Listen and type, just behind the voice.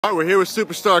All right, we're here with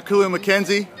superstar Kahlil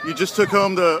McKenzie. You just took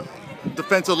home the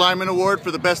Defensive Lineman Award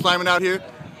for the best lineman out here.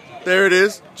 There it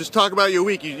is. Just talk about your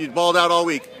week. You balled out all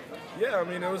week. Yeah, I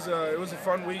mean, it was a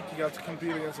fun week. You got to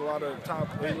compete against a lot of top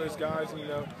A-list guys, and you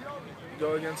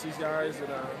go against these guys,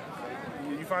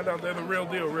 and you find out they're the real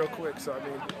deal real quick. So I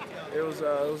mean, it was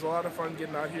a lot of fun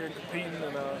getting out here and competing,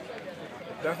 and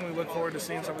definitely look forward to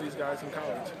seeing some of these guys in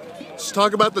college. Just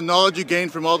talk about the knowledge you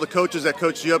gained from all the coaches that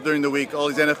coached you up during the week, all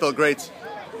these NFL greats.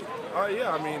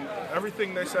 Yeah, I mean,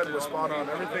 everything they said was spot on.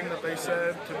 Everything that they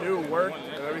said to do worked,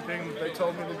 and everything that they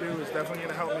told me to do is definitely going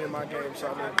to help me in my game. So,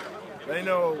 I mean, they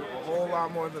know a whole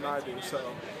lot more than I do, so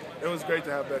it was great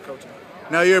to have that coaching.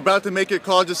 Now you're about to make your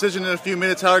college decision in a few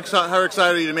minutes. How excited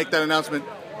are you to make that announcement?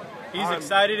 He's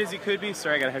excited as he could be.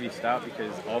 Sorry, I got to have you stop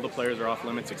because all the players are off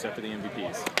limits except for the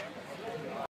MVPs.